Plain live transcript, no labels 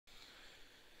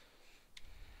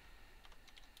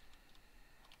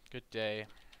Good day.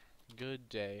 Good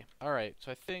day. Alright, so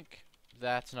I think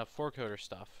that's enough for-coder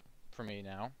stuff for me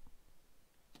now.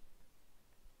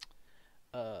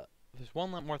 There's one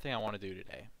more thing I want to do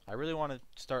today. I really want to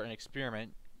start an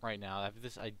experiment right now. I have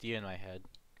this idea in my head.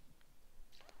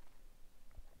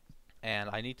 And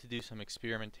I need to do some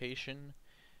experimentation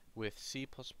with C++,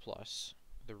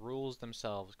 the rules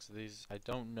themselves, because I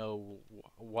don't know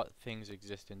what things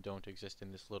exist and don't exist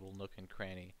in this little nook and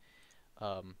cranny.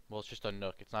 Well, it's just a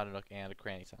nook. It's not a nook and a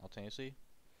cranny simultaneously.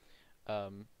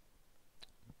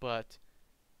 But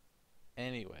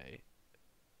anyway,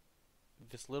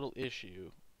 this little issue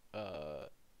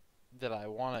that I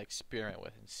want to experiment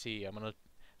with and see.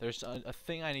 There's a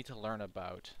thing I need to learn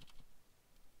about.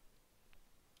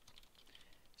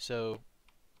 So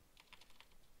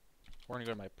we're gonna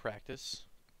go to my practice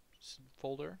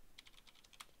folder.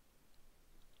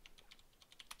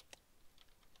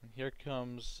 And here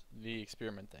comes the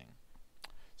experiment thing.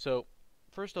 So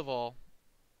first of all,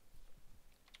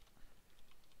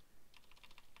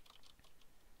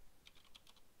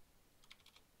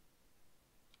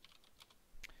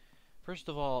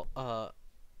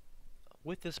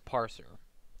 with this parser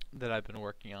that I've been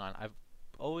working on, I've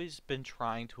always been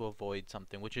trying to avoid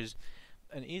something, which is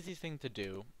an easy thing to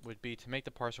do would be to make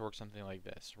the parser work something like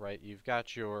this, right? You've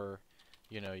got your,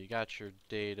 you got your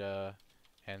data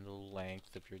and the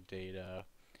length of your data,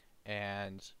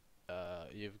 and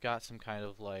you've got some kind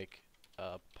of like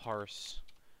parse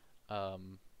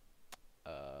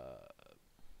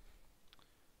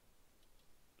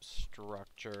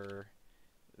structure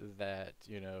that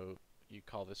you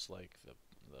call this like the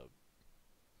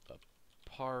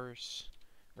parse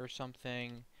or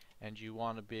something, and you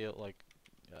want to be like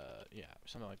yeah,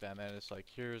 something like that. And then it's like,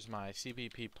 here's my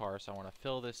CPP parse. I want to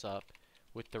fill this up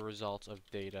with the results of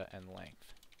data and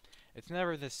length. It's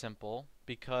never this simple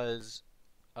because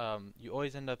you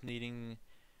always end up needing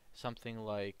something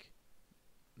like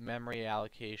memory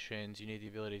allocations. You need the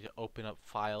ability to open up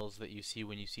files that you see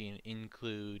when you see an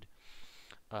include.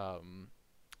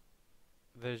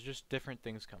 There's just different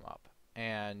things come up,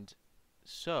 and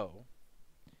so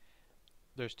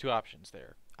there's two options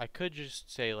there. I could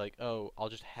just say like, oh, I'll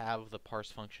just have the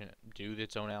parse function do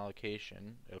its own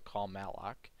allocation. It'll call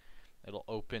malloc. It'll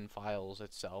open files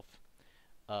itself.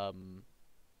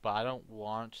 But I don't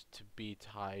want to be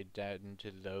tied down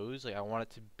to those. Like, I want it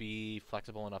to be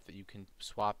flexible enough that you can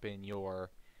swap in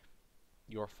your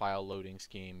file loading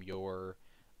scheme, your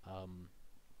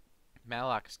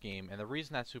malloc scheme. And the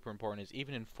reason that's super important is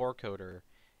even in for-coder,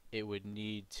 it would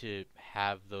need to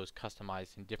have those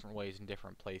customized in different ways in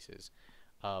different places.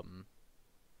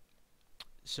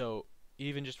 So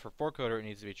even just for for-coder, it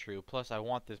needs to be true. Plus, I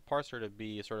want this parser to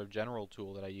be a sort of general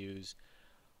tool that I use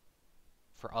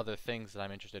for other things that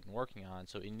I'm interested in working on.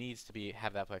 So it needs to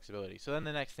have that flexibility. So then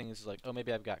the next thing is like, oh,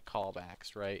 maybe I've got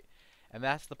callbacks, right? And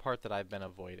that's the part that I've been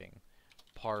avoiding.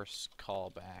 Parse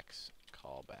callbacks,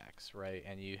 right?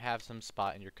 And you have some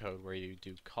spot in your code where you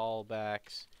do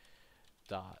callbacks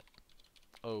dot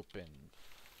open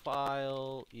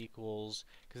file equals,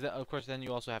 because of course then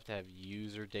you also have to have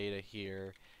user data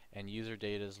here, and user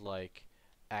data is like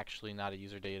actually not a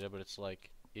user data, but it's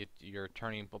like you're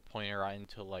turning a pointer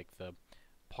into like the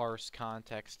parse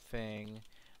context thing,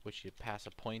 which you pass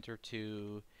a pointer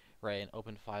to, right? And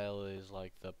open file is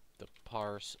like the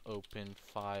parse open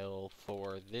file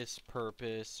for this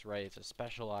purpose, right? It's a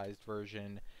specialized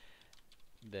version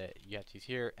that you have to use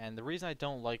here. And the reason I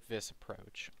don't like this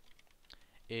approach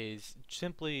is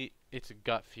simply it's a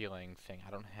gut feeling thing.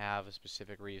 I don't have a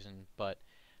specific reason, but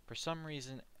for some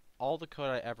reason all the code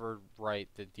I ever write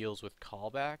that deals with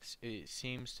callbacks, it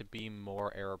seems to be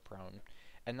more error prone.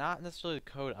 And not necessarily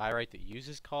the code I write that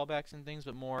uses callbacks and things,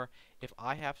 but more if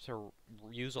I have to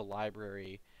use a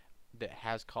library that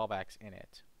has callbacks in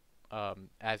it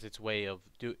as its way of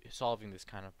solving this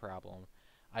kind of problem,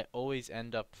 I always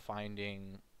end up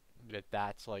finding that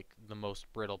that's like the most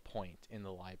brittle point in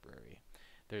the library.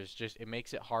 It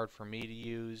makes it hard for me to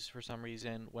use for some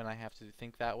reason when I have to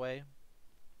think that way.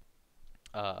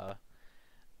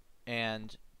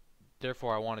 And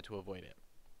therefore I wanted to avoid it.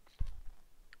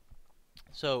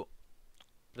 So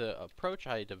the approach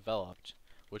I developed,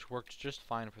 which worked just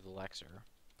fine for the Lexer,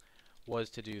 was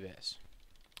to do this.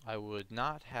 I would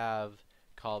not have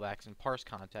callbacks in parse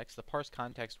context. The parse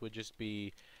context would just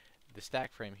be the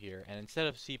stack frame here, and instead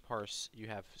of cparse, you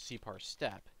have cparse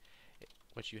step.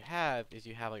 What you have is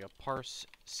you have like a parse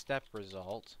step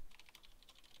result,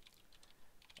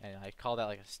 and I call that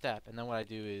like a step, and then what I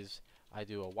do is I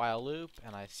do a while loop,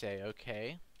 and I say,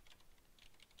 okay,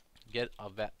 get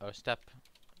a step,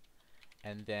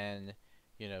 and then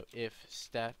if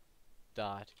step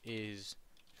dot is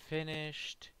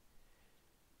finished,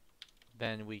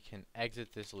 then we can exit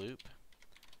this loop.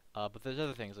 But there's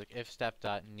other things like if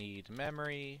step.need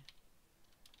memory,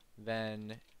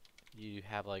 then you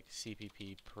have like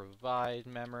cpp provide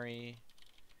memory,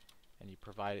 and you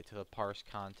provide it to the parse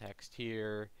context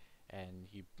here, and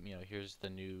you know here's the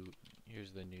new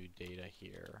data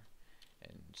here,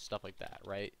 and stuff like that,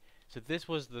 right? So this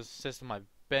was the system I've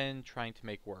been trying to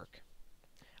make work.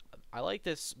 I like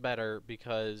this better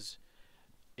because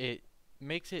it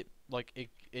makes it like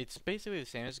it's basically the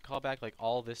same as a callback, like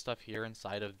all this stuff here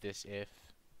inside of this if,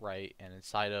 right, and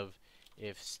inside of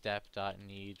if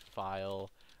step.need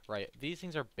file, right, these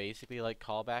things are basically like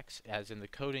callbacks, as in the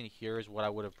code in here is what I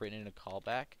would have written in a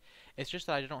callback. It's just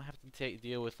that I don't have to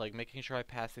deal with like making sure I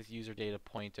pass this user data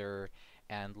pointer,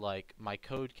 and like my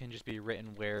code can just be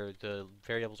written where the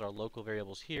variables are local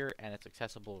variables here and it's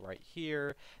accessible right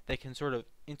here. They can sort of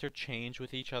interchange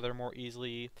with each other more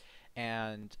easily,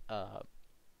 and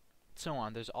so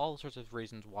on. There's all sorts of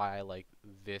reasons why I like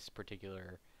this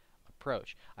particular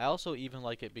approach. I also even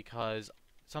like it because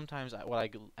sometimes what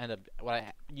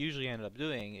I usually end up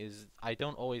doing is I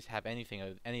don't always have any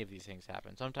of these things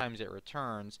happen. Sometimes it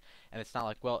returns, and it's not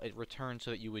like, well, it returns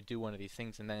so that you would do one of these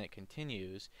things and then it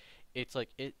continues. It's like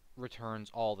it returns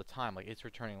all the time. Like it's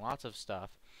returning lots of stuff,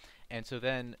 and so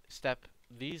then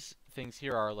these things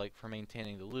here are like for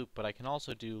maintaining the loop, but I can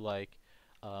also do like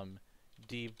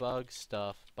debug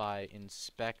stuff by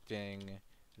inspecting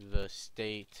the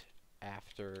state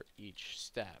after each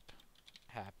step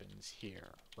happens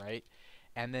here, right?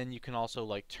 And then you can also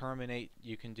like terminate.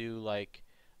 You can do like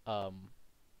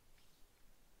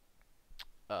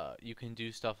you can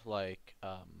do stuff like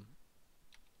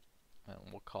and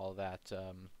we'll call that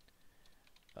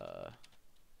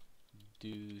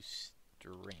do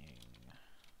string,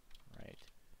 right?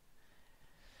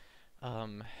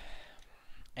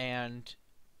 And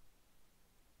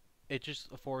it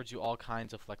just affords you all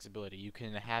kinds of flexibility. You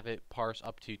can have it parse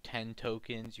up to 10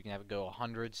 tokens, you can have it go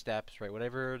 100 steps, right?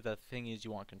 Whatever the thing is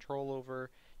you want control over,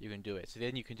 you can do it. So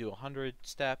then you can do 100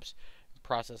 steps,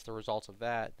 process the results of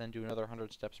that, then do another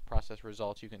 100 steps, process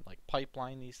results. You can like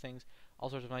pipeline these things. All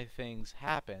sorts of nice things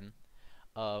happen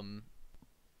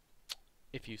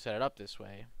if you set it up this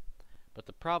way. But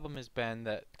the problem has been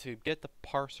that to get the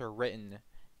parser written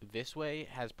this way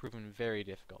has proven very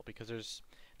difficult, because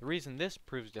the reason this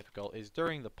proves difficult is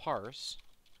during the parse,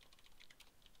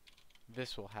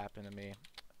 this will happen to me.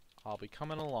 I'll be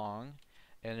coming along,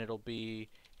 and it'll be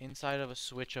inside of a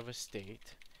switch of a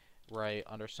state, right,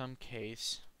 under some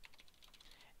case,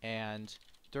 and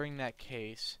during that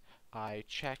case, I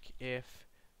check if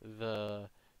the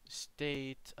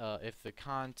state, if the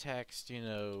context, you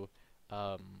know,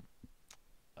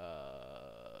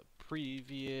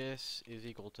 previous is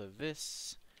equal to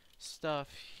this stuff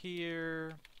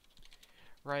here,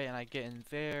 right, and I get in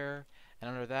there, and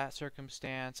under that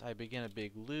circumstance I begin a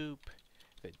big loop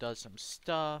that does some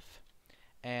stuff,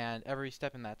 and every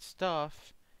step in that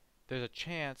stuff there's a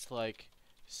chance, like,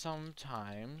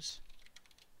 sometimes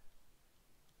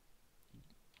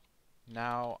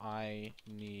now I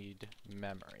need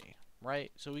memory,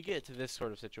 right? So we get to this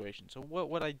sort of situation. So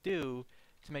what I do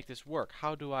to make this work,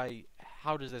 how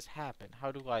does this happen?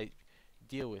 How do I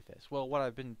deal with this? Well, what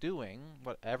I've been doing,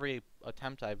 what every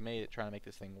attempt I've made at trying to make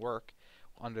this thing work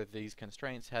under these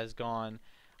constraints has gone,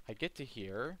 I get to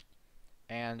here,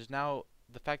 and now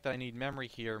the fact that I need memory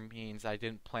here means I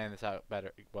didn't plan this out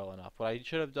well enough. What I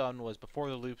should have done was, before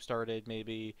the loop started,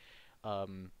 maybe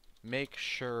make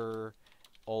sure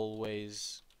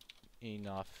always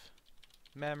enough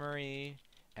memory,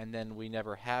 and then we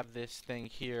never have this thing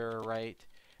here, right?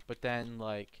 But then,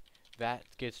 like, that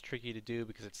gets tricky to do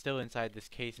because it's still inside this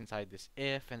case, inside this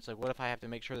if, and so what if I have to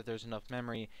make sure that there's enough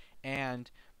memory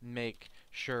and make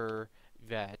sure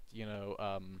that, you know,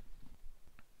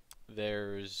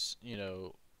 there's, you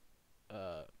know,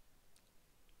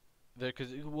 because,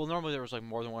 well, normally there was like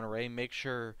more than one array. Make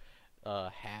sure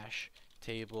hash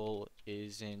table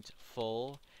isn't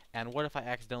full, and what if I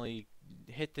accidentally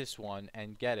hit this one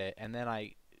and get it, and then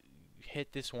I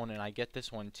hit this one and I get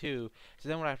this one too? So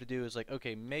then what I have to do is like,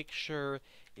 okay, make sure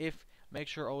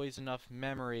always enough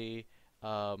memory,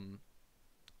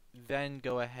 then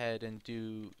go ahead and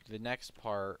do the next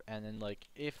part, and then like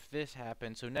if this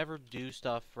happens, so never do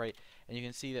stuff, right? And you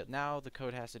can see that now the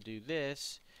code has to do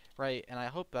this, right? And I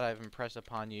hope that I've impressed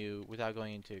upon you, without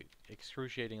going into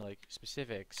excruciating like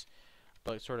specifics,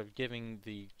 but sort of giving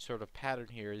the sort of pattern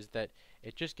here, is that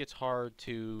it just gets hard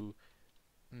to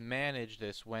manage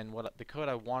this when what the code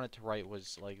I wanted to write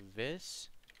was like this,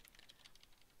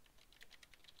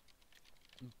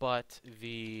 but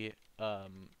the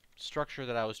structure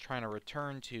that I was trying to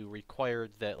return to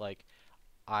required that like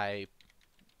I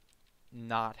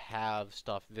not have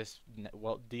stuff this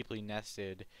well deeply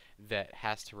nested that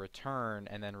has to return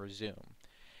and then resume.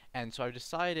 And so I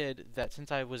decided that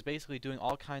since I was basically doing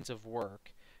all kinds of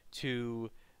work to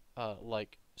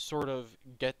like sort of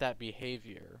get that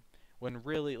behavior, when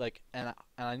really like and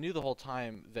I knew the whole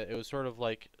time that it was sort of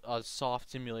like a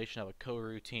soft simulation of a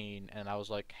coroutine, and I was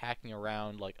like hacking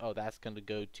around like, oh, that's going to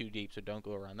go too deep, so don't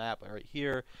go around that. But right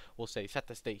here, we'll say set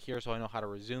the state here so I know how to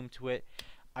resume to it.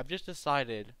 I've just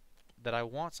decided that I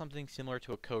want something similar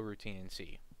to a coroutine in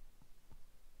C.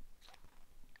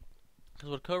 Because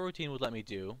what a coroutine would let me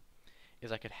do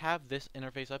is I could have this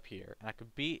interface up here, and I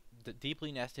could be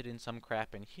deeply nested in some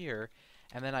crap in here,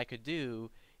 and then I could do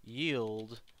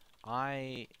yield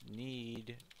I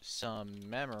need some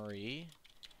memory,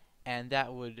 and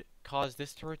that would cause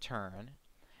this to return,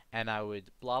 and I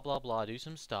would blah blah blah do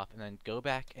some stuff, and then go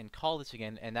back and call this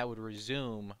again, and that would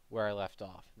resume where I left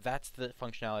off. That's the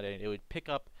functionality. It would pick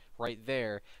up right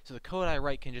there, so the code I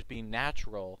write can just be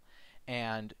natural,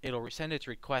 and it'll send its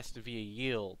request via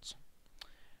yields.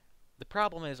 The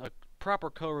problem is a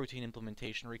proper coroutine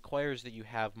implementation requires that you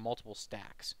have multiple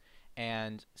stacks,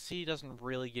 and C doesn't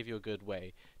really give you a good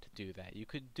way to do that. You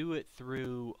could do it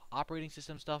through operating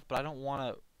system stuff, but I don't want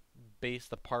to base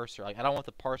the parser. Like, I don't want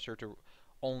the parser to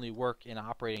only work in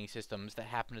operating systems that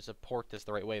happen to support this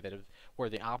the right way. That where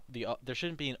there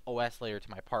shouldn't be an OS layer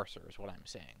to my parser is what I'm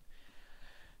saying.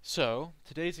 So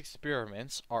today's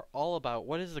experiments are all about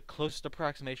what is the closest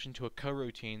approximation to a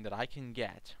coroutine that I can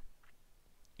get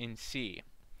in C,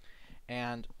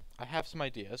 and I have some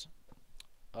ideas.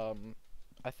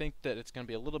 I think that it's going to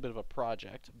be a little bit of a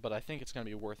project, but I think it's going to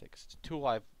be worth it because it's a tool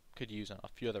I could use in a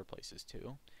few other places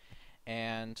too.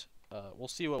 And we'll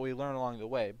see what we learn along the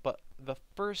way. But the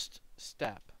first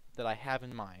step that I have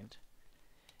in mind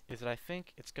is that I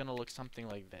think it's going to look something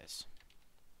like this.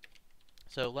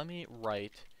 So let me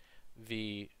write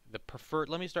the preferred.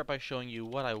 Let me start by showing you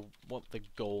what the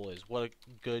goal is, what a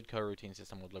good coroutine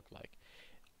system would look like.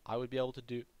 I would be able to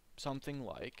do something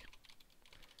like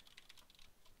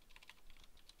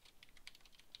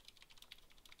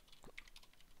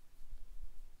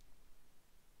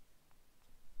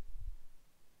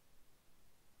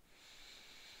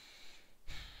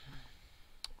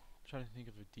trying to think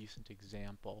of a decent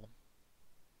example.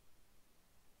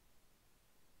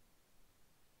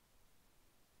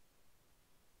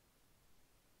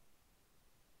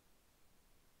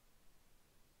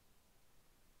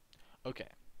 Okay.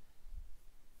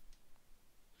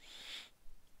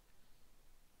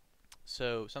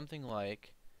 So something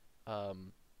like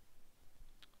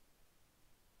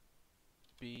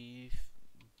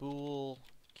bool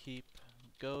keep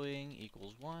going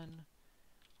equals 1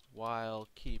 while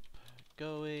keep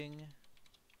going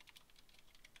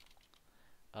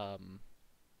and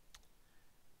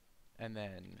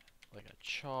then like a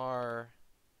char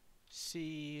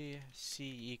c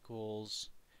equals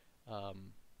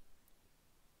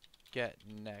get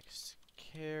next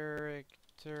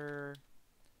character.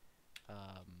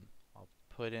 I'll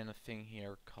put in a thing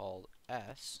here called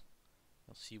s.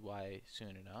 You'll see why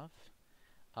soon enough.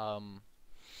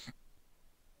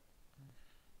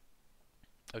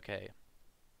 Okay,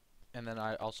 and then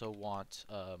I also want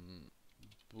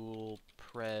bool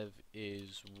prev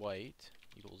is white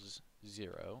equals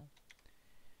 0.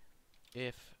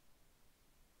 If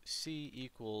c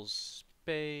equals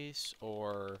space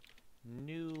or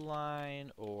new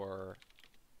line or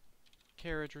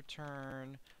carriage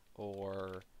return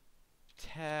or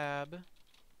tab,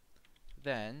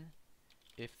 then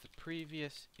if the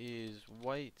previous is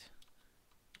white,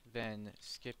 then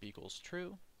skip equals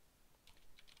true.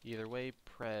 Either way,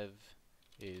 prev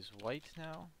is white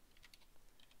now,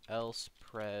 else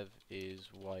prev is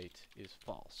white is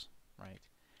false, right?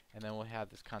 And then we'll have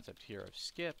this concept here of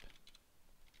skip,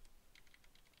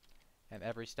 and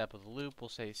every step of the loop will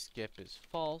say skip is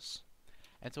false.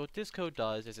 And so what this code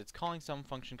does is it's calling some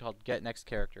function called get next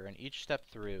character, and each step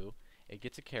through it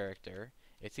gets a character,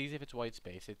 it sees if it's white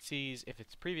space, it sees if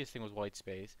its previous thing was white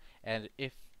space, and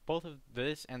if both of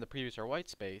this and the previous are white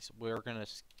space, we're going to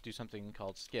do something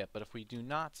called skip. But if we do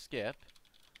not skip,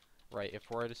 right, if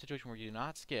we're at a situation where you do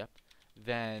not skip,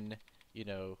 then, you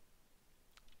know,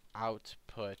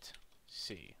 output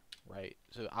C, right?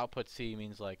 So output C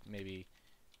means like maybe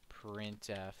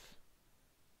printf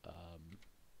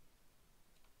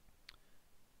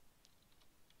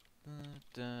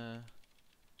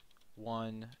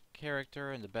one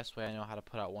character, and the best way I know how to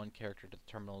put out one character to the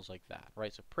terminal is like that,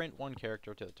 right? So print one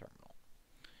character to the terminal.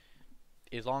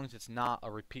 As long as it's not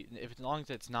a repeat, as long as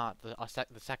it's not the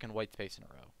second white space in a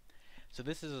row. So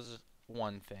this is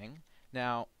one thing.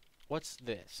 Now, what's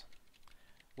this?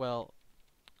 Well,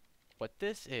 what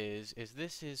this is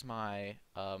this is my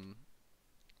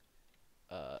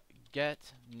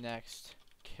get next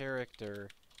character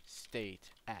state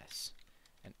s,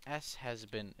 and s has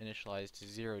been initialized to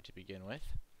 0 to begin with.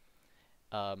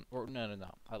 Or no,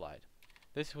 I lied.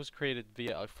 This was created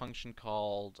via a function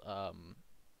called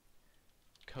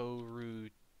coroutine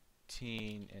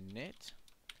init,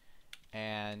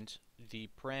 and the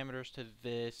parameters to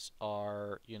this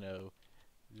are, you know,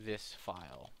 this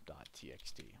file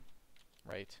 .txt,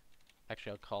 right?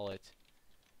 Actually, I'll call it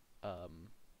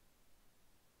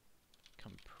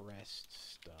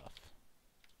compressed stuff,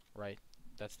 right?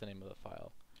 That's the name of the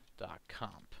file.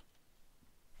 .comp,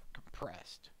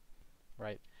 compressed,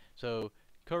 right? So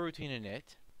coroutine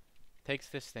init takes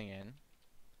this thing in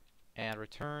and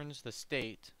returns the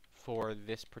state for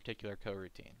this particular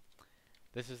coroutine.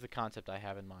 This is the concept I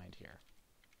have in mind here.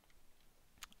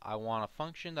 I want a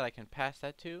function that I can pass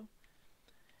that to,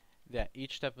 that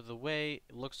each step of the way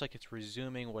looks like it's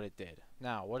resuming what it did.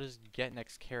 Now, what is get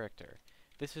next character?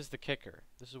 This is the kicker.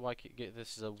 This is why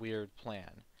this is a weird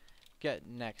plan. Get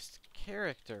next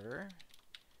character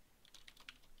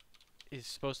is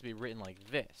supposed to be written like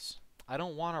this. I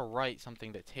don't want to write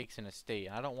something that takes in a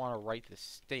state. I don't want to write the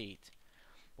state.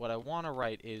 What I want to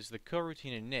write is the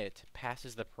coroutine init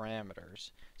passes the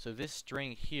parameters. So this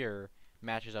string here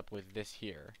matches up with this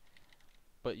here.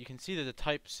 But you can see that the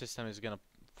type system is gonna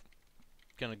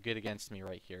get against me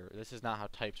right here. This is not how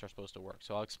types are supposed to work.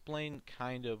 So I'll explain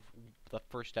kind of the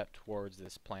first step towards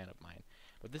this plan of mine.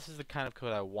 But this is the kind of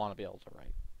code I want to be able to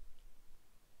write.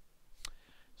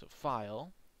 So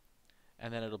file,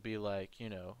 and then it'll be like, you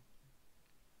know,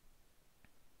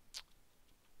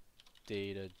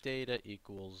 data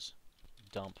equals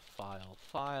dump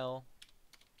file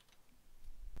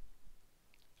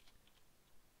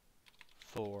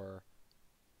for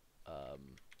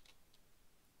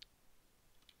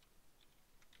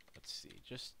let's see,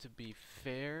 just to be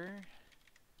fair,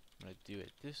 I'm going to do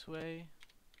it this way.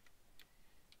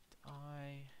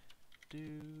 I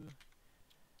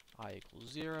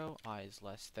equals 0, I is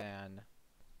less than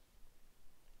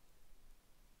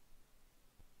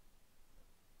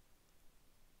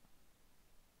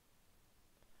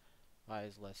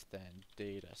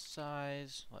data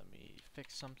size. Let me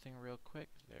fix something real quick.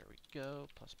 There we go.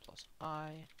 Plus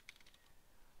I.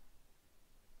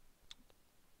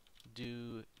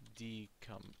 Do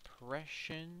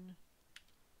decompression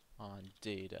on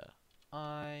data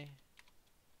I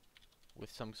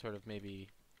with some sort of maybe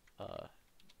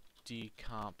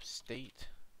decomp state,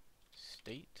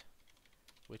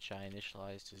 which I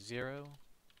initialize to 0,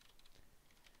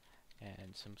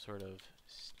 and some sort of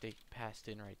state passed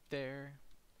in right there.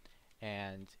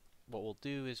 And what we'll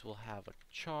do is we'll have a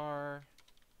char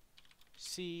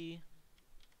c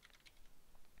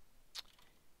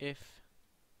if,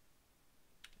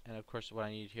 and of course what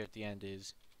I need here at the end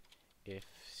is if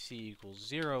c equals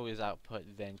 0 is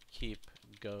output, then keep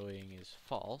going is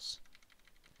false.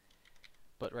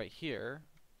 But right here,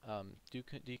 do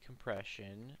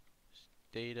decompression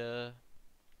data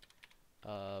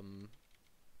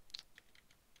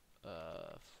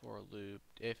for loop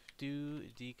if do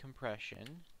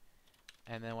decompression,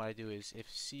 and then what I do is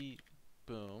if c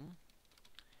boom,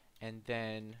 and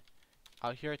then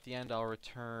out here at the end I'll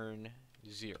return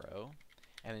 0,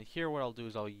 and then here what I'll do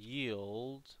is I'll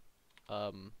yield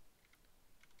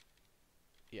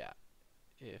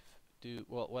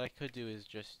what I could do is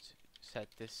just set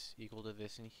this equal to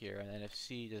this in here, and then if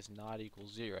c does not equal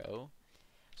 0,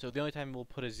 so the only time we'll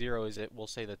put a 0 is it will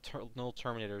say the null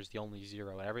terminator is the only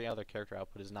 0, and every other character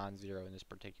output is non-zero in this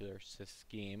particular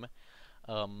scheme.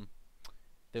 Then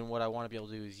what I want to be able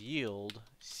to do is yield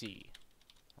c,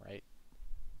 right?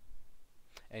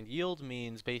 And yield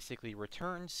means basically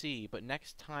return c, but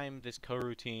next time this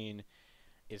coroutine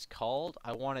is called,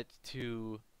 I want it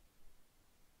to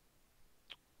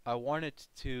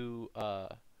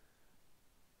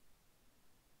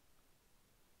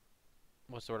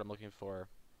what's the word I'm looking for?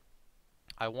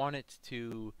 I want it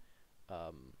to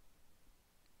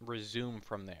resume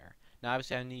from there. Now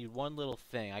obviously I need one little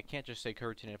thing. I can't just say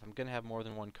coroutine. If I'm going to have more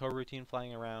than one coroutine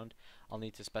flying around, I'll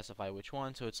need to specify which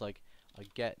one. So it's like a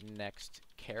get next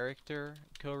character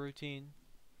coroutine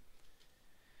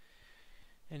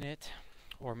init,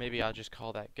 or maybe I'll just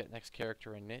call that get next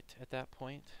character init at that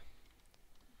point.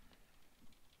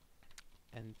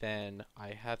 And then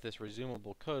I have this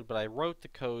resumable code, but I wrote the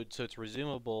code so it's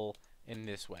resumable in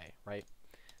this way, right?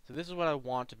 So this is what I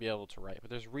want to be able to write, but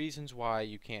there's reasons why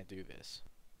you can't do this.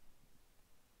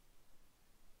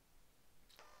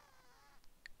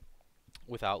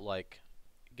 without like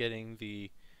getting the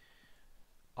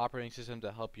operating system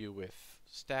to help you with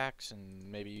stacks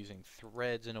and maybe using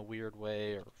threads in a weird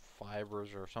way or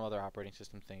fibers or some other operating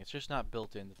system thing. It's just not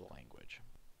built into the language.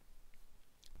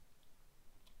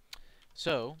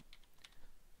 So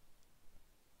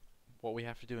what we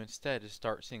have to do instead is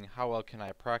start seeing how well can I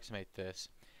approximate this.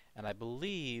 And I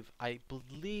believe I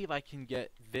can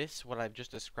get this, what I've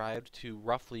just described, to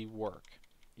roughly work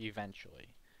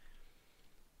eventually.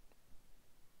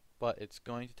 But it's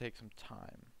going to take some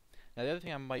time. Now the other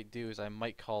thing I might do is I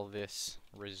might call this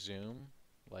resume,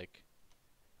 like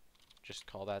just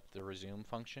call that the resume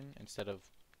function instead of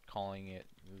calling it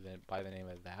by the name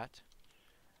of that.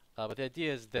 But the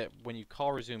idea is that when you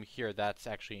call resume here, that's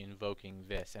actually invoking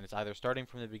this, and it's either starting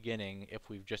from the beginning if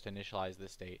we've just initialized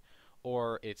this state,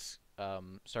 or it's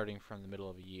starting from the middle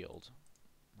of a yield,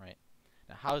 right?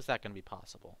 Now how is that going to be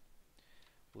possible?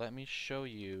 Let me show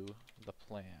you the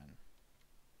plan.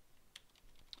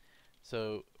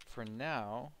 So for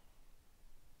now,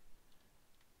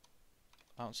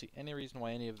 I don't see any reason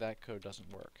why any of that code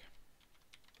doesn't work.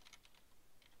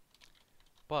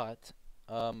 But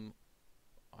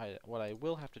what I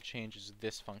will have to change is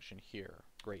this function here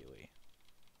greatly.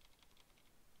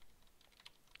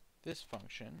 This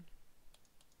function,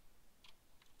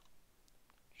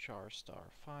 char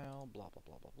star file, blah blah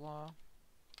blah blah blah,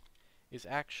 is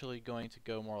actually going to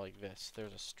go more like this.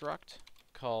 There's a struct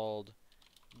called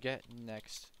get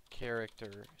next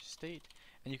character state,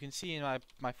 and you can see in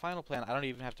my final plan I don't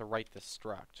even have to write this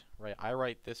struct, right? I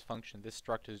write this function, this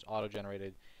struct is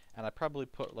auto-generated, and I probably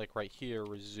put like right here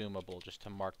resumable just to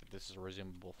mark that this is a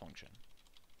resumable function.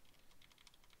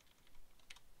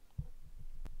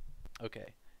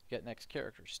 Okay, get next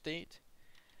character state,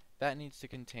 that needs to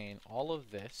contain all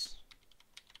of this,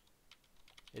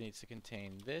 it needs to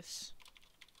contain this,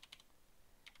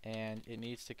 and it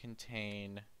needs to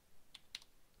contain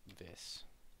this.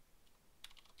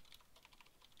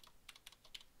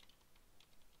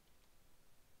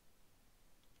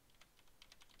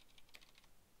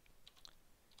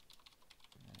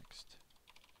 Next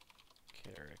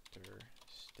character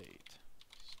state.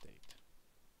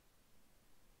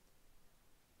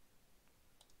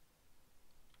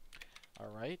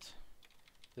 Alright,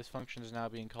 this function is now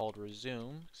being called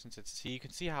resume. Since it's, you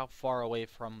can see how far away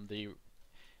from the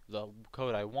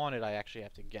code I wanted I actually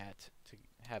have to get to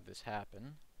have this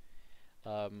happen.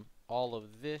 All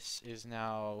of this is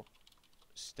now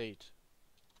state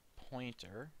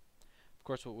pointer. Of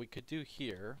course, what we could do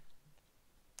here,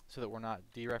 so that we're not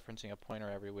dereferencing a pointer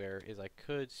everywhere, is I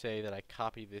could say that I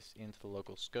copy this into the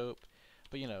local scope,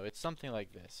 but you know, it's something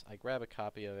like this. I grab a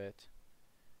copy of it,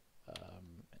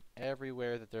 and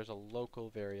everywhere that there's a local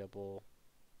variable,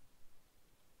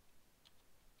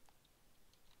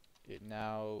 it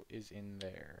now is in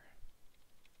there.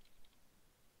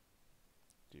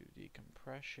 Do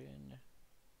decompression.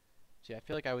 See, I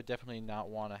feel like I would definitely not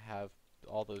want to have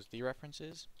all those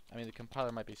dereferences. I mean, the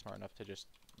compiler might be smart enough to just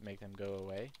make them go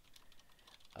away.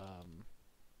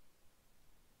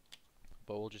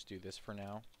 But we'll just do this for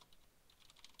now.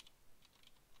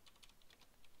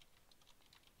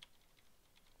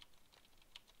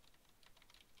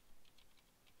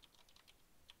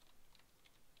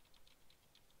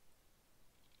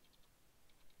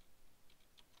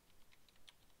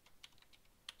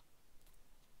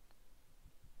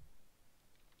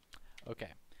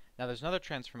 Okay, now there's another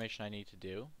transformation I need to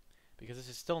do, because this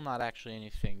is still not actually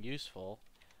anything useful.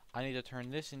 I need to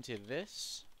turn this into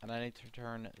this, and I need to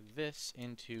turn this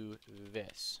into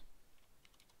this.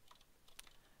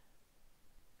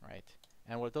 Right,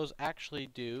 and what those actually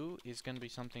do is going to be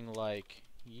something like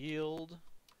yield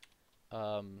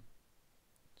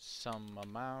some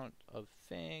amount of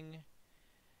thing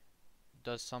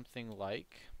does something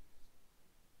like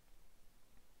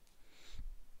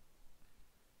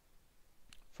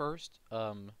first,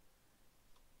 the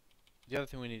other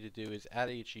thing we need to do is at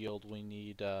each yield we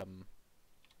need a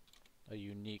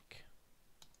unique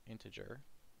integer.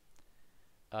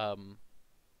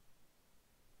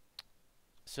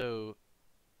 So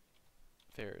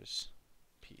there's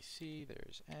PC,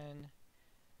 there's N.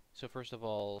 So first of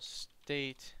all,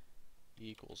 state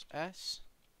equals S.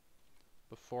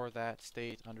 Before that,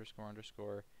 state underscore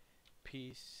underscore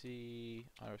PC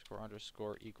underscore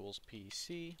underscore equals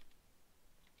PC.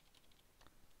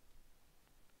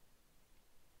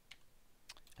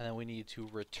 And then we need to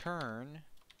return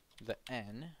the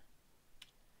N.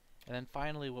 And then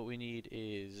finally what we need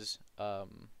is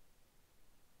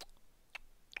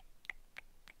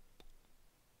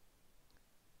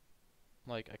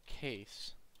like a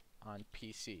case on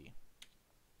PC,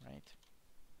 right?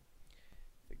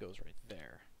 It goes right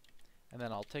there. And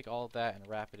then I'll take all of that and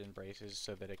wrap it in braces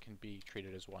so that it can be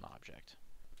treated as one object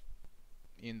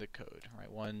in the code, right?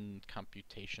 One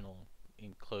computational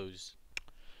enclosed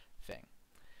thing.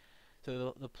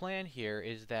 So the plan here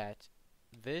is that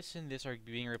this and this are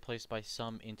being replaced by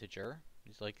some integer,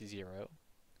 it's like 0,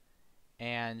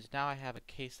 and now I have a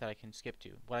case that I can skip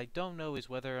to. What I don't know is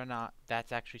whether or not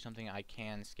that's actually something I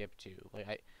can skip to.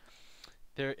 Like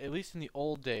there, at least in the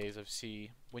old days of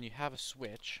C, when you have a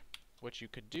switch, what you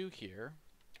could do here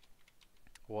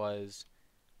was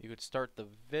you could start the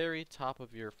very top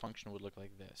of your function would look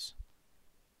like this.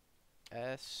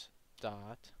 S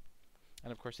dot,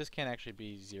 and of course this can't actually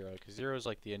be 0 because 0 is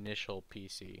like the initial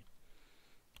PC.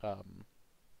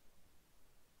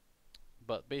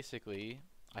 But basically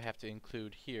I have to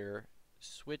include here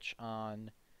switch on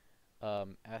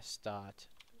s dot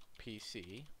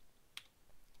PC.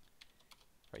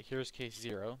 Right, here's case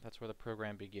 0. That's where the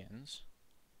program begins.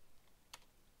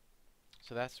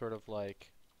 So that's sort of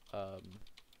like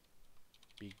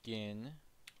begin,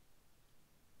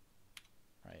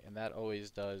 right? And that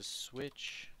always does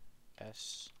switch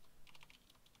s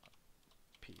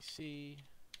PC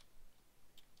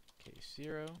case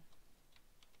 0.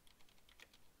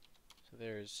 So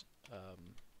there's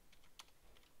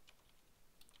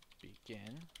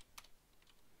begin.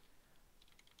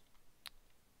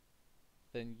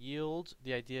 Then yield,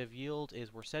 the idea of yield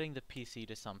is we're setting the PC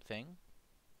to something,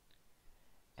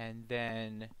 and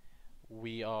then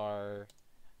we are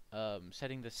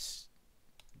setting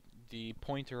the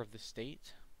pointer of the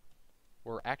state.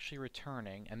 We're actually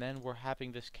returning, and then we're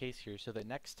having this case here so that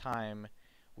next time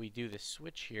we do this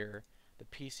switch here, the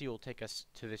PC will take us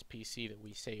to this PC that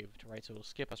we saved, right? So it'll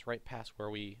skip us right past where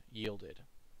we yielded.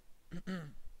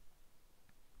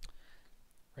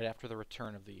 Right after the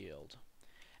return of the yield.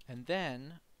 And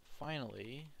then,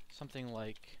 finally, something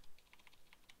like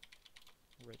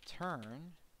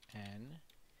return n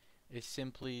is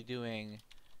simply doing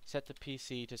set the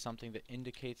PC to something that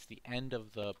indicates the end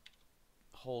of the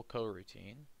whole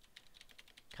coroutine,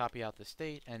 copy out the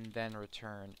state, and then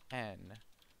return n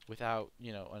without,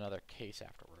 you know, another case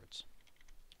afterwards.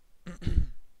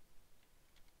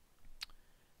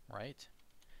 Right?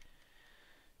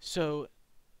 So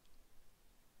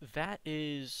that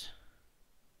is,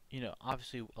 you know,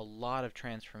 obviously a lot of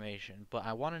transformation, but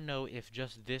I want to know if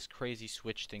just this crazy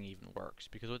switch thing even works.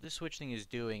 Because what this switch thing is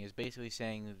doing is basically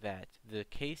saying that the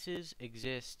cases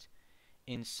exist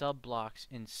in subblocks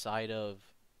inside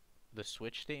of the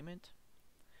switch statement.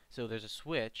 So there's a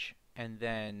switch, and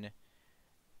then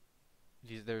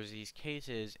there's these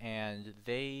cases, and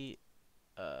they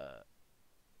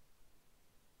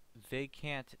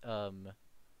can't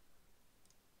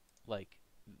like,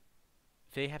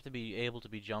 they have to be able to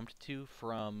be jumped to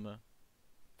from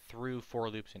through for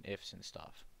loops and ifs and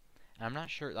stuff. And I'm not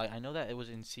sure, like, I know that it was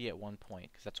in C at one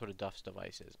point because that's what a Duff's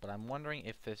device is, but I'm wondering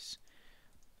if this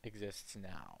exists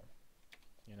now,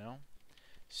 you know?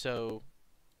 So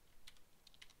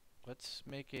let's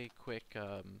make a quick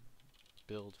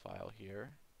build file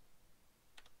here.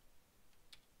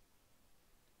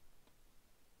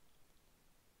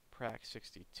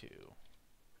 prac62.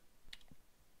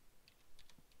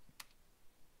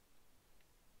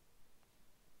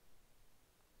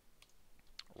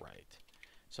 Right.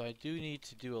 So I do need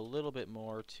to do a little bit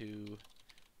more to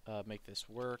make this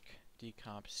work.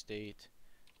 Decomp state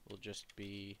will just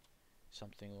be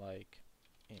something like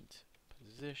int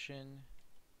position.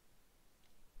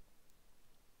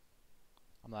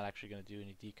 I'm not actually going to do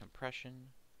any decompression.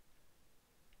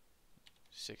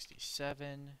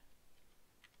 67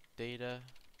 data.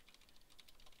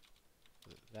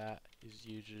 That is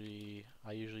usually,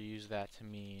 I usually use that to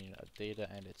mean a data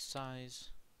and its size.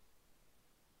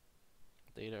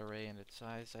 Data array and its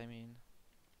size, I mean.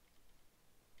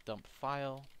 Dump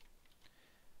file.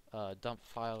 Dump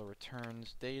file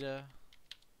returns data.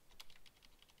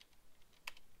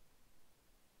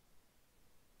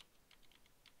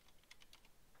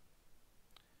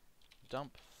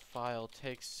 Dump file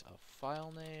takes a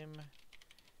file name,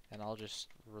 and I'll just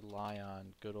rely on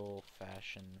good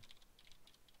old-fashioned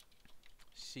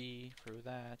C for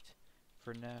that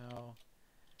for now.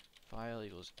 File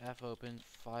equals fopen,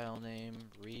 file name,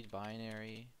 read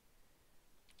binary.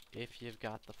 If you've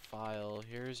got the file,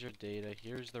 here's your data,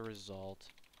 here's the result.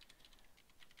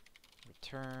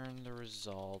 Return the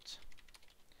result.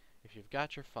 If you've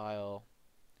got your file,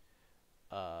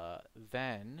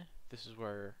 then this is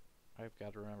where I've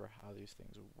got to remember how these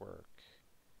things work.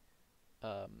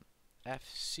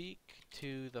 Fseek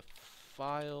to the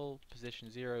file position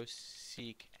 0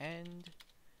 seek end.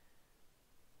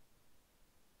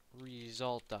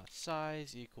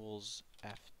 Result.size equals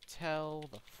tell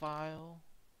the file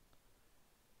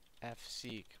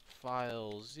fseek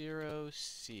file 0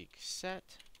 seek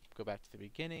set, go back to the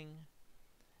beginning,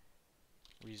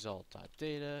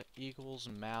 result.data equals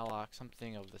malloc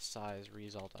something of the size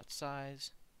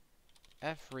result.size,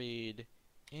 fread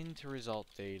into result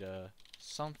data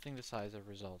something the size of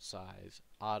result size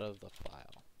out of the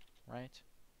file, right?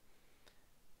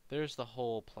 There's the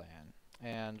whole plan.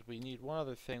 And we need one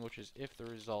other thing, which is if the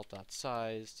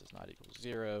result.size does not equal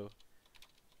 0,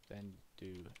 then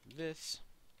do this.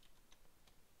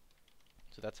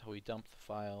 So that's how we dump the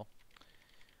file.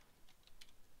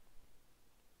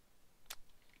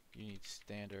 You need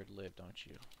standard lib, don't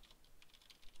you?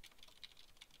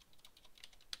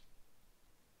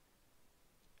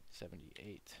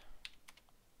 '78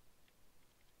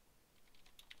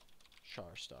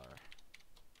 char star.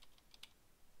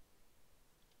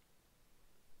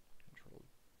 Control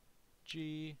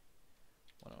G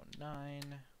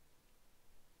 109.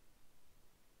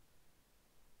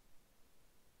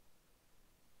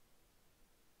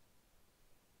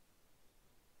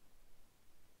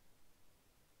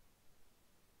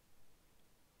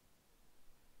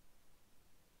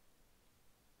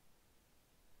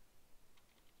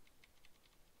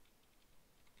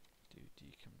 Do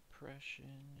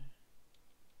decompression.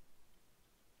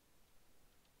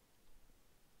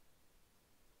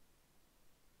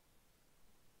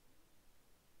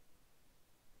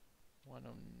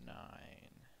 .109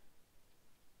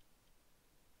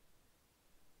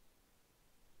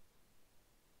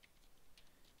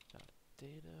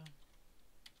 data.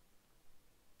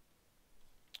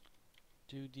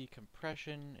 Do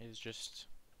decompression is just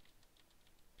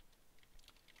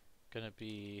gonna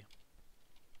be,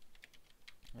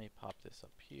 let me pop this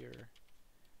up here.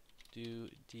 Do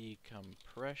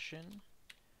decompression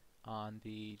on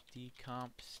the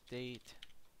decomp state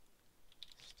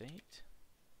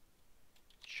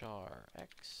char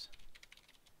x,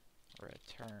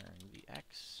 return the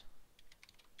x,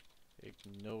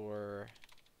 ignore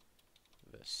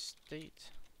the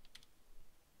state.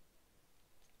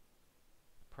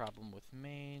 Problem with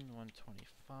main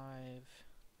 125.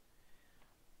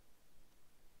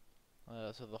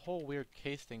 So the whole weird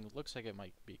case thing looks like it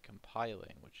might be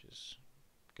compiling, which is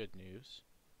good news.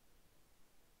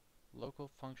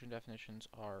 Local function definitions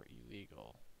are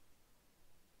illegal.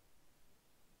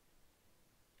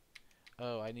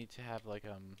 Oh, I need to have like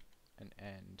an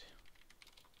end.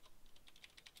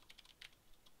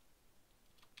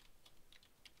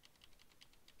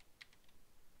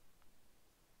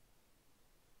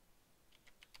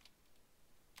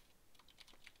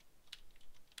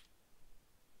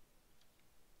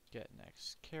 Get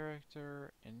next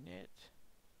character init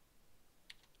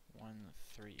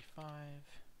 135.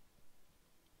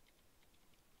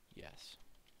 Yes.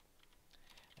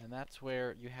 And that's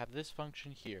where you have this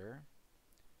function here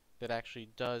that actually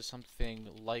does something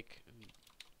like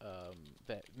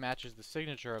that matches the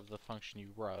signature of the function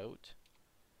you wrote.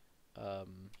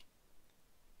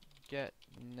 Get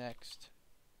next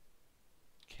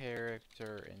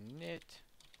character init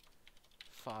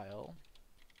file,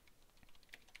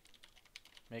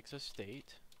 makes a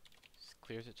state,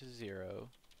 clears it to 0,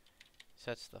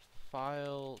 sets the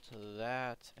file to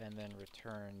that, and then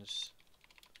returns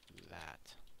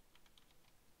that.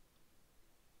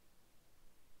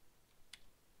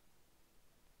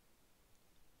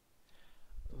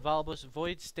 Valbus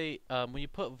void state, when you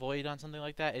put void on something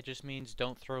like that, it just means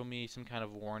don't throw me some kind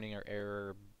of warning or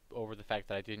error over the fact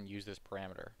that I didn't use this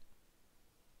parameter.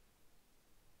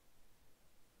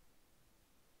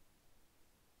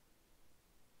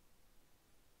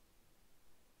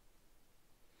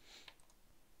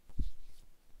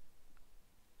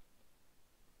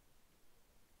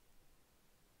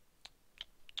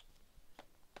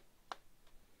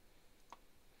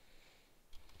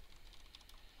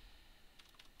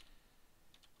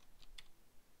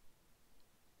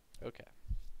 Okay.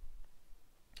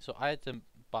 So I had to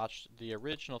botch the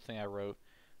original thing I wrote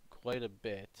quite a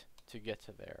bit to get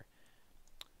to there.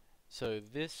 So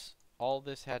this, all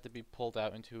this had to be pulled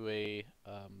out into a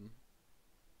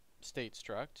state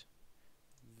struct.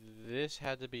 This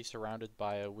had to be surrounded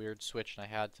by a weird switch, and I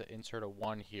had to insert a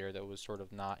 1 here that was sort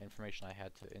of not information I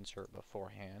had to insert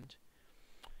beforehand.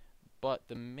 But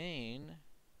the main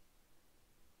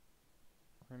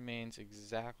remains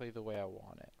exactly the way I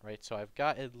want it, right? So I've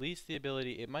got at least the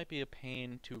ability, it might be a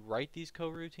pain to write these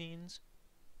coroutines,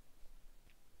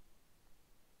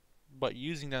 but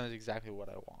using them is exactly what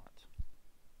I want,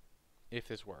 if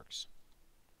this works.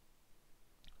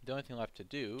 The only thing left to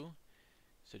do,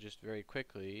 so just very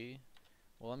quickly,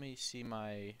 well, let me see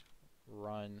my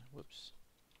run, whoops,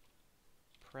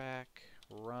 prac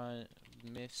run,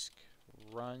 misc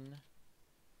run.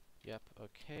 Yep,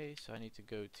 okay, so I need to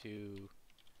go to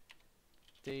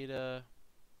data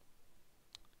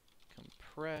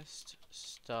compressed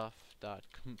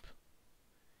stuff.comp,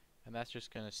 and that's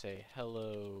just going to say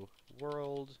hello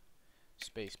world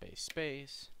space space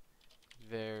space.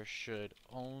 There should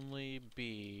only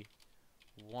be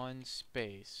one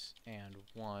space and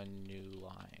one new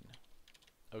line.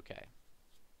 Okay.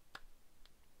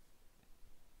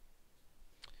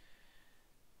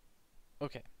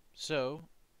 Okay, so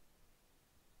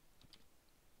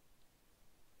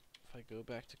if I go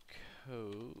back to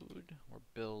code, we're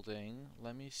building,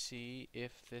 let me see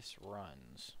if this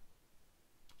runs.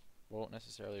 Won't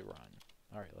necessarily run.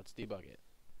 Alright, let's debug it.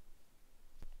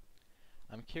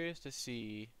 I'm curious to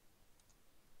see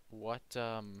what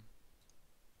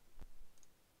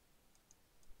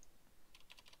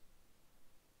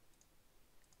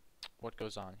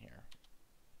goes on here.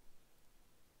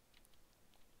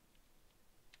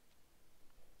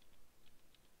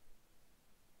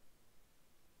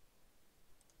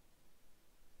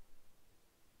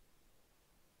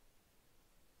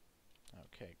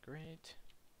 Okay, great.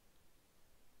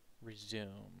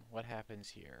 Resume. What happens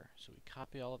here? So we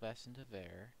copy all of S into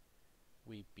there.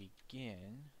 We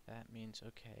begin. That means,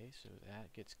 okay, so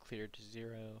that gets cleared to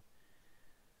 0.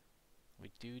 We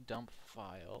do dump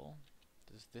file.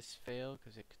 Does this fail?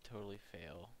 Because it could totally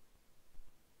fail.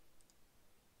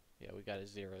 Yeah, we got a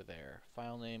 0 there.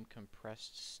 File name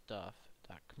compressed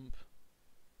stuff.comp.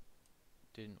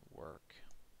 Didn't work.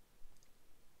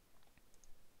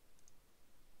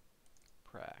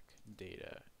 Prac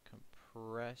data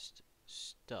compressed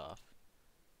stuff.comp.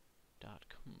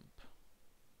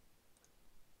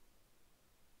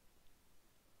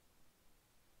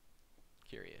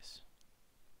 Curious.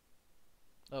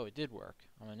 Oh, it did work.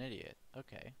 I'm an idiot.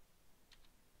 Okay.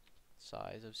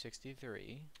 Size of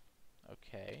 63.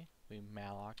 Okay. We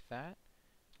malloc that.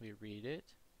 We read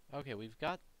it. Okay, we've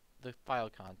got the file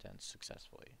contents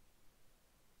successfully.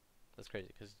 That's crazy,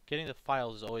 because getting the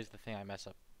files is always the thing I mess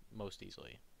up most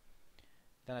easily.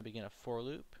 Then I begin a for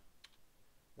loop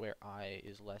where I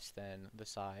is less than the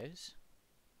size.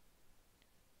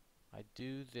 I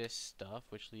do this stuff,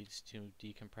 which leads to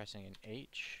decompressing an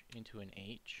H into an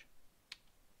H.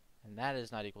 And that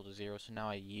is not equal to 0, so now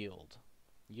I yield.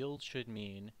 Yield should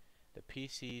mean the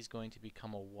PC is going to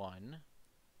become a 1.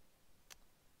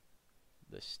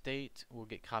 The state will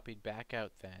get copied back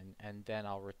out then, and then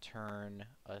I'll return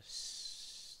an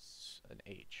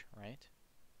H, right?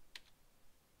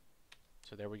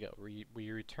 So there we go. We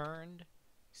returned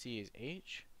C is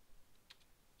H,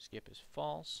 skip is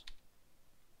false,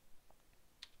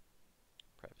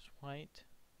 prep is white,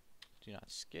 do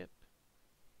not skip,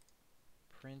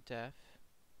 printf,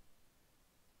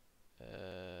 am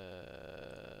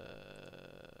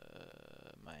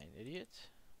I an idiot?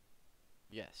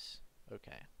 Yes,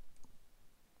 okay.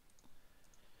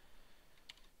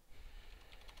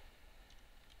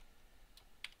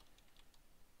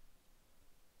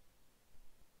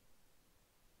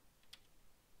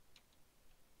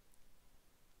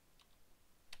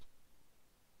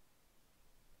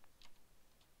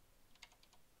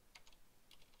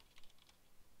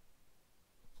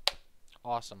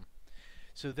 Awesome.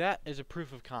 So that is a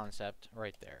proof of concept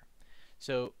right there.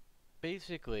 So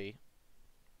basically,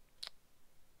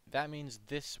 that means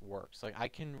this works. Like, I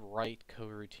can write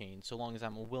coroutine so long as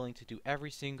I'm willing to do every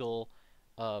single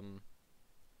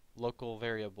local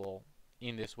variable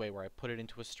in this way, where I put it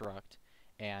into a struct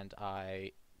and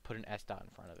I put an s dot in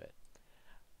front of it.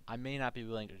 I may not be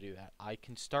willing to do that. I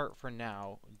can start for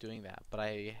now doing that, but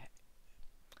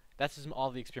that's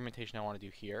all the experimentation I want to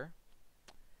do here,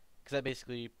 because that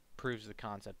basically proves the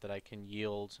concept that I can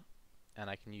yield and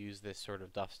I can use this sort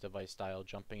of Duff's device style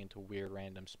jumping into weird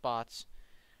random spots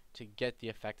to get the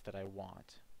effect that I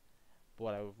want. But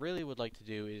what I really would like to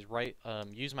do is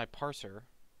use my parser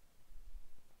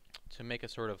to make a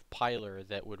sort of piler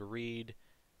that would read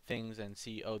things and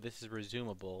see, oh, this is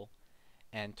resumable,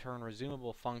 and turn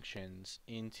resumable functions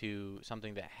into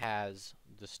something that has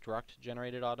the struct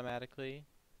generated automatically,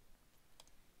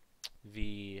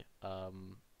 the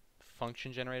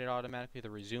function generated automatically, the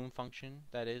resume function,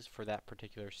 that is, for that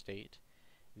particular state,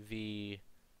 the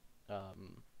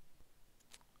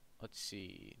let's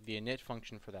see, the init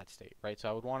function for that state, right? So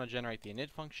I would want to generate the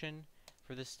init function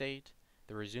for this state,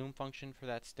 the resume function for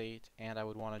that state, and I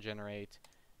would want to generate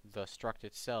the struct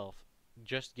itself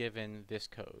just given this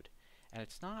code. And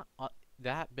it's not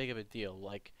that big of a deal.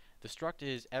 Like, the struct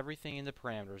is everything in the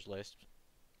parameters list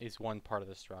is one part of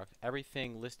the struct.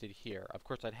 Everything listed here. Of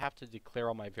course, I'd have to declare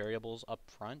all my variables up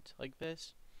front like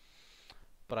this,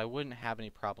 but I wouldn't have any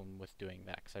problem with doing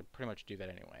that because I pretty much do that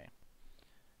anyway.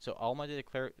 So all my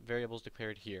variables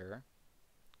declared here,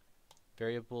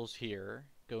 variables here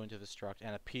go into the struct,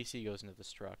 and a PC goes into the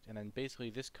struct. And then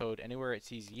basically this code, anywhere it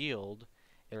sees yield,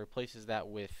 it replaces that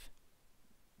with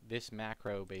this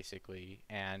macro basically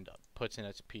and puts in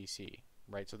its PC,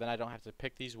 right? So then I don't have to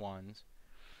pick these ones,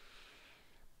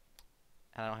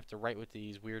 and I don't have to write with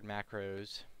these weird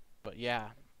macros. But yeah,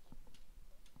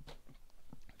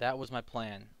 that was my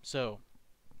plan. So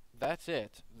that's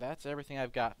it. That's everything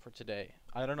I've got for today.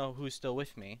 I don't know who's still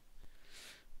with me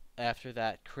after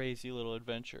that crazy little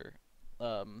adventure.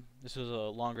 This was a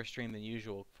longer stream than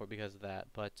usual because of that,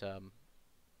 but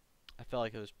I felt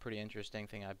like it was a pretty interesting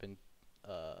thing I've been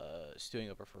stewing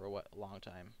over for a long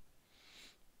time.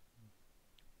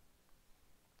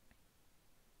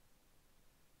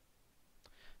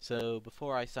 So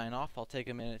before I sign off, I'll take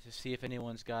a minute to see if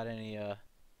anyone's got any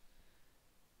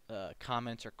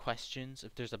comments or questions.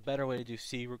 If there's a better way to do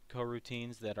C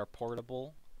coroutines that are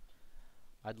portable,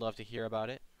 I'd love to hear about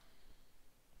it.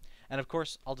 And of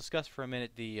course, I'll discuss for a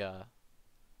minute the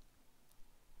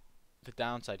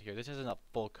downside here. This isn't a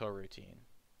full coroutine.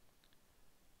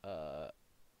 A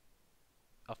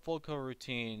full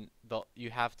coroutine, you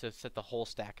have to set the whole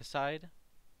stack aside,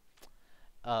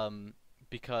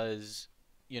 because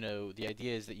the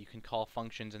idea is that you can call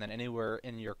functions, and then anywhere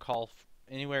in your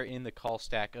anywhere in the call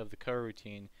stack of the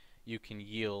coroutine, you can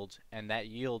yield, and that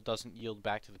yield doesn't yield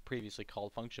back to the previously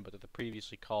called function, but to the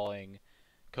previously calling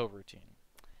coroutine.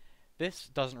 This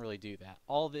doesn't really do that.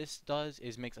 All this does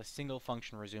is makes a single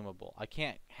function resumable. I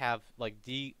can't have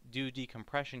do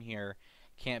decompression here.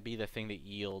 Can't be the thing that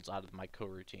yields out of my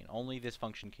coroutine. Only this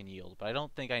function can yield, but I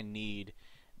don't think I need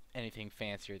anything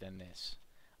fancier than this.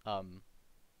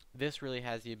 This really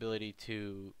has the ability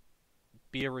to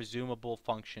be a resumable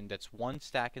function that's one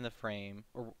stack in the frame,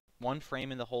 or one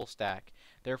frame in the whole stack.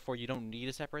 Therefore, you don't need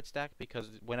a separate stack, because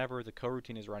whenever the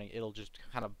coroutine is running, it'll just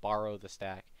kind of borrow the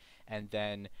stack, and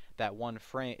then that one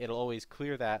frame, it'll always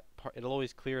clear the part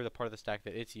of the stack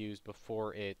that it's used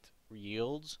before it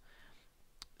yields.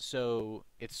 So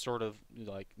it's sort of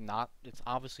like it's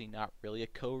obviously not really a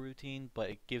coroutine, but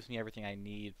it gives me everything I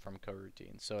need from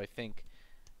coroutine. So I think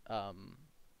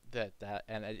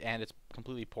and it's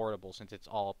completely portable since it's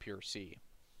all pure C.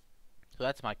 So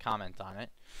that's my comment on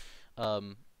it. I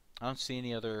don't see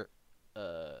any other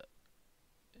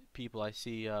people. I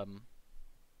see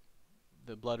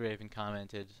the Bloodraven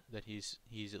commented that he's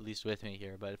at least with me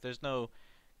here. But if there's no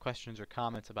questions or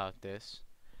comments about this,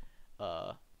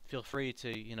 feel free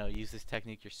to use this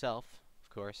technique yourself. Of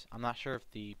course, I'm not sure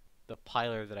if the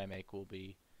piler that I make will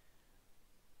be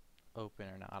open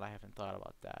or not. I haven't thought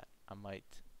about that. I might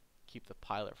keep the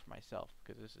piler for myself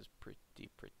because this is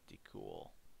pretty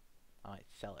cool. I might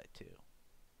sell it too.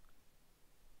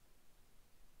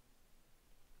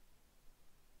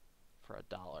 For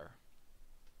 $1.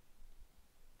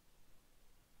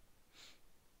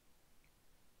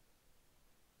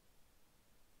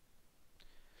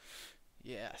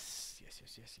 Yes.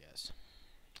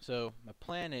 So my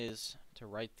plan is to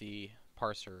write the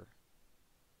parser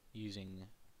using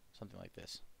something like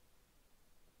this.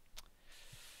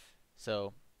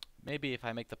 So maybe if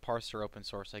I make the parser open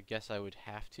source, I guess I would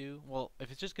have to. Well,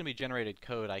 if it's just going to be generated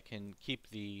code, I can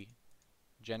keep the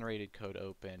generated code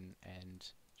open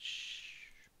and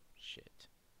shit.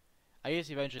 I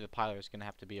guess eventually the piler is going to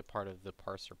have to be a part of the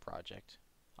parser project.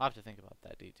 I'll have to think about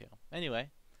that detail. Anyway,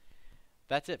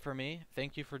 that's it for me.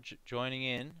 Thank you for joining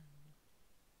in.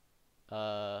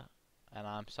 And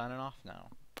I'm signing off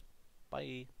now.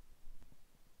 Bye.